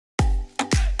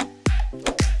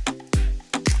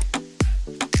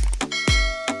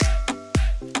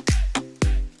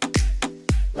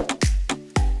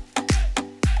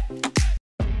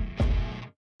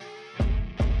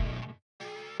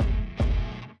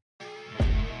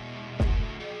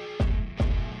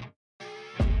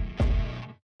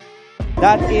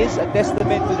that is a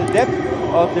testament to the depth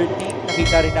of their team.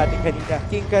 Nakita rin natin kanina,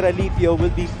 King Caralipio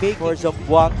will be making for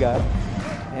Zamboanga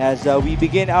as we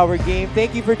begin our game.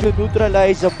 Thank you for to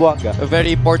neutralize Zamboanga.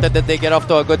 Very important that they get off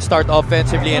to a good start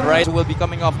offensively, and Rice will be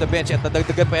coming off the bench at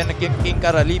nadagdagan pa yan ng King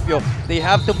Caralipio. They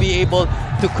have to be able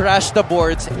to crash the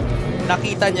boards.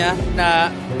 Nakita niya na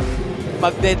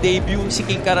magde-debut si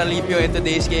King Caralipio in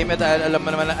today's game, at alam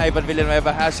mo naman na Ivan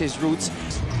Villanueva has his roots.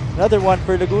 Another one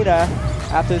for Laguna.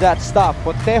 After that stop,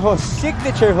 Pontejo's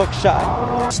signature hook shot.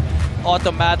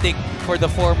 Automatic for the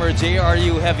former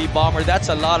JRU heavy bomber. That's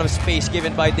a lot of space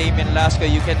given by Damien Lasco.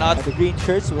 You cannot. The green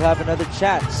shirts will have another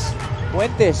chance.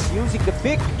 Fuentes using the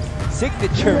big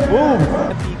signature move.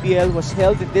 Mpbl was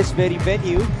held in this very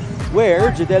venue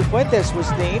where Jodel Fuentes was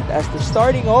named as the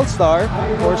starting all-star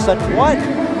for San Juan.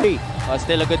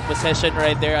 Still a good possession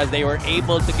right there as they were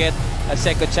able to get a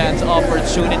second chance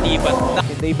opportunity, but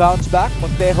and they bounce back.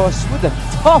 Montejos with a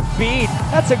tough feed.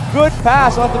 That's a good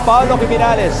pass on to Paulo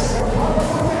Criminales.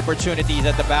 Opportunities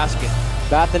at the basket.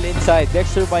 Battle inside.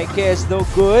 Dexter Marquez no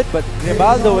good, but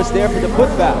Grimaldo was there for the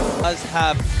putback. Does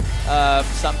have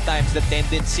sometimes the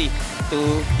tendency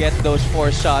to get those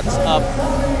 4 shots up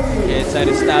inside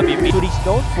a stabby beat. What he's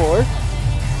known for.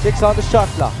 6 on the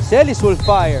shot clock. Celis will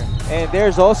fire. And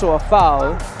there's also a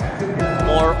foul.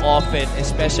 More often,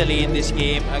 especially in this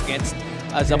game against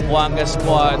a Zamboanga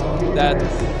squad that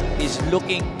is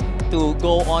looking to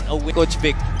go on a win. Coach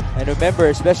Vic. And remember,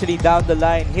 especially down the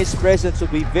line, his presence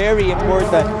will be very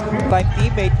important. Time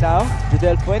teammate now,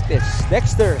 Jodel Fuentes.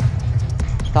 Dexter,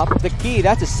 top of the key.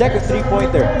 That's a second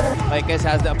three-pointer. Marquez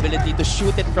has the ability to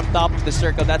shoot it from top of the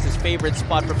circle. That's his favorite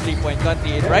spot from three-point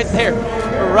country. And right there,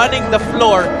 running the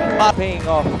floor. Paying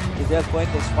off. Jodel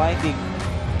Fuentes finding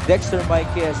Dexter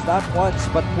Marquez not once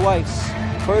but twice.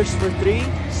 First for 3,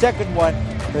 second one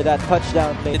for that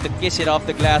touchdown play. To kiss it off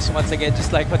the glass once again,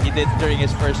 just like what he did during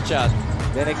his first shot.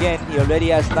 Then again, he already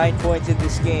has 9 points in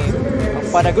this game.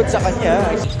 Ang panagot sa kanya,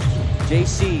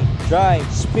 JC, drive,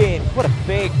 spin, what a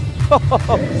fake.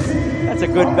 That's a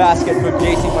good basket from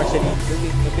JC Marcelin.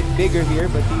 Looking a bit bigger here,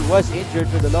 but he was injured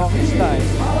for the longest time.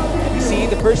 And you see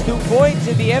the first 2 points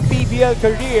in the Mpbl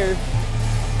career.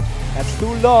 That's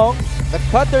too long. The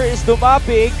cutter is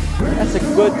dumapig. That's a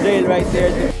good trail right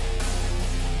there.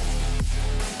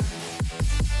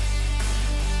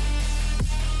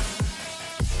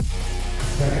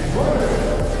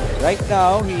 Right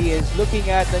now, he is looking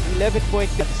at an 11-point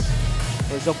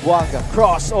for Zamboanga.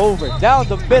 Crossover down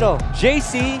the middle.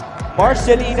 JC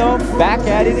Marcelino back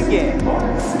at it again.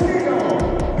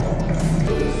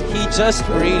 He just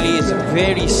really is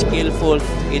very skillful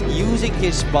in using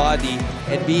his body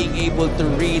and being able to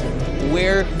read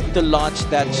where to launch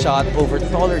that shot over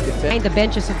taller defense. The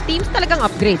benches of teams talagang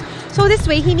upgrade. So this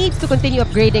way, he needs to continue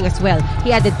upgrading as well.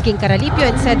 He added King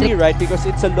Caralipio and Cedric. Right, because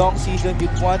it's a long season,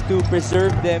 you'd want to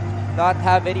preserve them, not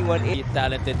have anyone in.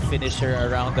 Talented finisher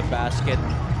around the basket.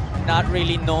 Not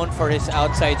really known for his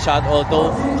outside shot,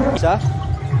 although...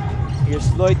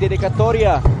 Here's Lloyd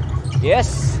Dedicatoria.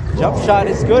 Yes, jump shot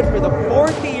is good for the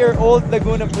 40-year-old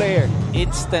Laguna player.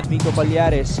 Instant. Mico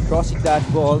Palhares crossing that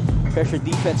ball. Pressure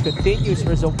defense continues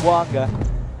for Zamboanga.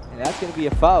 And that's going to be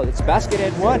a foul. It's basket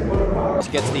and 1.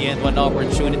 Gets the end one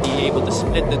opportunity, able to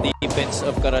split the defense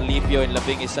of Caralipio and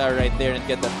Labing Isa right there and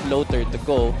get that floater to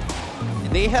go.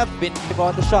 And they have been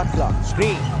on the shot clock.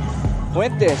 Screen.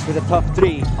 Fuentes with a tough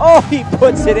 3. Oh, he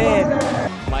puts it in.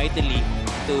 Mightily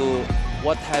to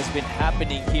what has been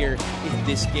happening here in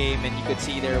this game, and you could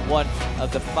see there one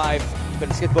of the 5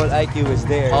 basketball IQ is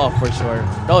there. Oh, for sure.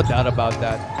 No doubt about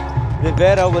that.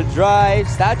 Rivera will drive.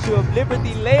 Statue of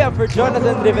Liberty layup for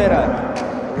Jonathan Rivera.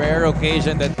 Rare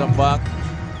occasion that Zamboanga.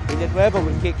 Villanueva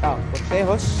will kick out.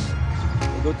 Pontejos.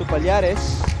 They go to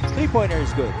Palhares. 3-pointer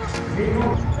is good.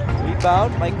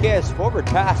 Rebound. Marquez. Forward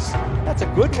pass. That's a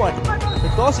good one. To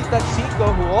Tosi Tancinco,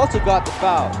 who also got the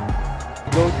foul.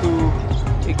 Go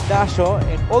to Ignacio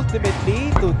and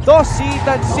ultimately to Tosi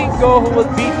Tancinco, who will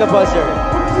beat the buzzer.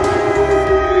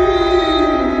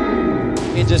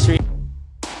 It just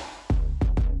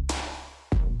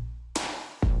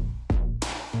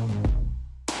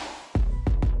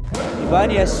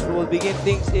Ibanez will begin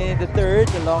things in the third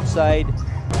alongside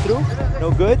True.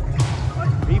 No good.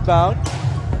 Rebound.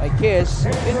 Marquez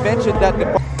did mention that the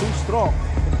ball too strong.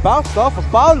 It bounced off of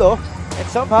Paulo and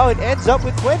somehow it ends up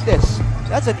with Fuentes.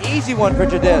 That's an easy one for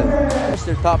Jodel. That's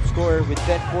their top scorer with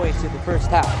 10 points in the first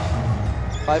half.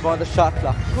 5 on the shot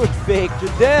clock. Good fake.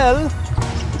 Jodel.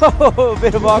 Oh, a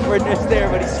bit of awkwardness there,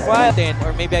 but he's fine. 10,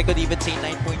 or maybe I could even say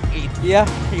 9.8. Yeah.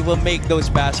 He will make those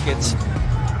baskets.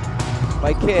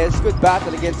 Marquez, good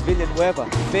battle against Villanueva.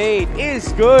 Fade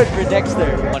is good for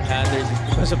Dexter. One-handers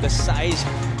because of the size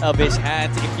of his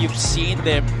hands. If you've seen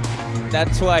them,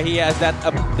 that's why he has that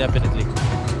up. Definitely.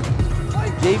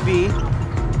 JB,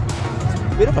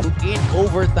 bit of a In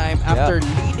overtime after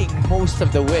leading most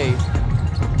of the way.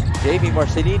 JB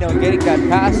Marcelino getting that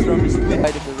pass from his twin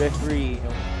side of the referee.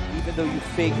 Even though you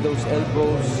fake those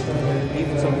elbows,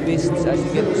 even some fists, as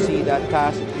you get to see that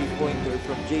pass and three-pointer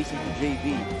from JC to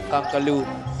JB. Kankalu,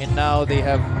 and now they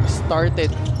have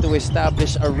started to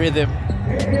establish a rhythm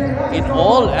in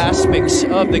all aspects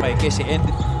of the Kasi, and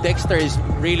Dexter is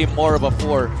really more of a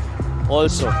 4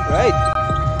 also. Right.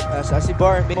 As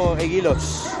Asibar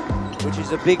Egilos, which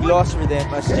is a big loss for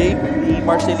them as JB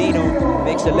Marcelino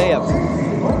makes a layup.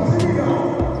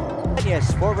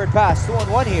 Yes, forward pass,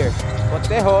 2-on-1 here.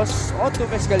 Contejos onto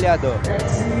Mezcaliado.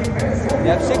 They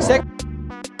have 6 seconds.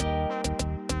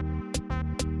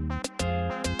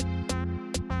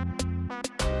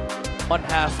 One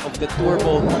half of the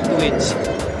turbo twins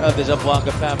of the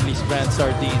Zamboanga family's brand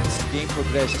Sardines. Game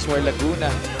progresses where Laguna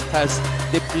has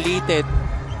depleted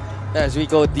as we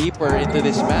go deeper into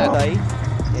this match.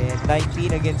 And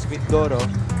 19 against Mindoro.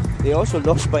 They also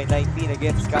lost by 19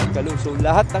 against Kankalu. So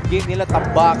lahat ng game nila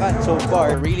tambakan so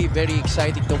far. Really very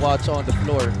exciting to watch on the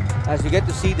floor. As we get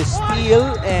to see the steal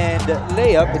and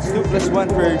layup, it's 2+1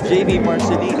 for JB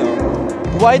Marcelino.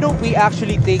 Why don't we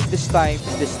actually take this time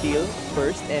the steal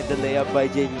first and the layup by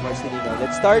JB Marcelino?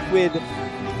 Let's start with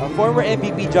former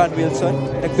MVP John Wilson.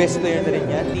 Nag-best player na rin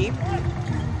yan, team.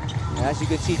 As you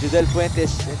can see, Jodel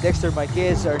Fuentes and Dexter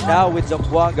Marquez are now with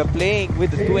Zamboanga playing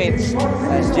with the Twins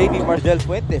as JB Marcel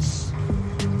Fuentes.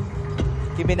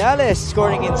 Jimenez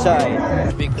scoring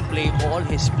inside. Big to play all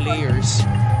his players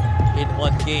in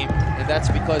one game, and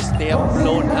that's because they have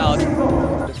blown out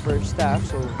the first half.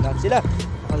 So, lahat sila.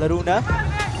 Malaro na.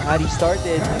 Hari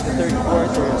started in the third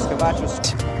quarter as Camacho's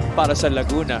para sa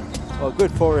Laguna. Oh,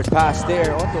 good forward pass there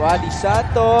onto Ali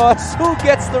Santos, who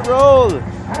gets the roll.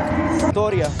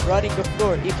 Victoria running the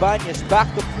floor. Ibanez back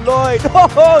to Floyd.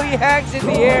 Oh, he hangs in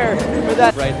the air for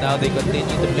that. Right now, they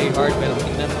continue to play hard. Pero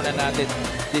tingnan muna natin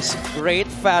this great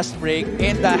fast break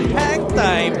and the hang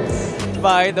time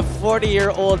by the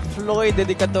 40-year-old Floyd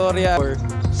Dedicatoria. For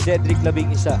Cedric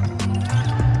Labing-Isa.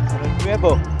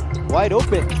 Mpbl wide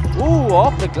open. Ooh,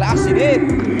 off the glass it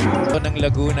in. Ng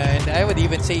Laguna, and I would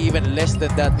even say even less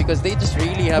than that because they just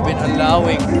really have been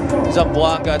allowing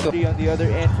Zamboanga to... On the other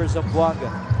end for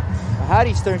Zamboanga.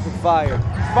 Harry's turn to fire.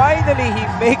 Finally, he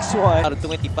makes one. Out of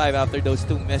 25 after those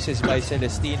 2 misses by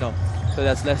Celestino. So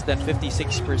that's less than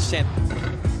 56%.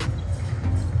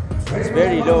 It's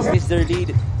very low. Is their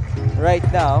lead right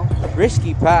now.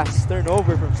 Risky pass.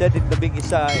 Turnover from Cedric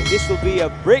Labing-Isa. This will be a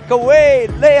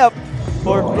breakaway layup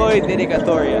for Floyd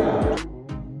Dedicatoria.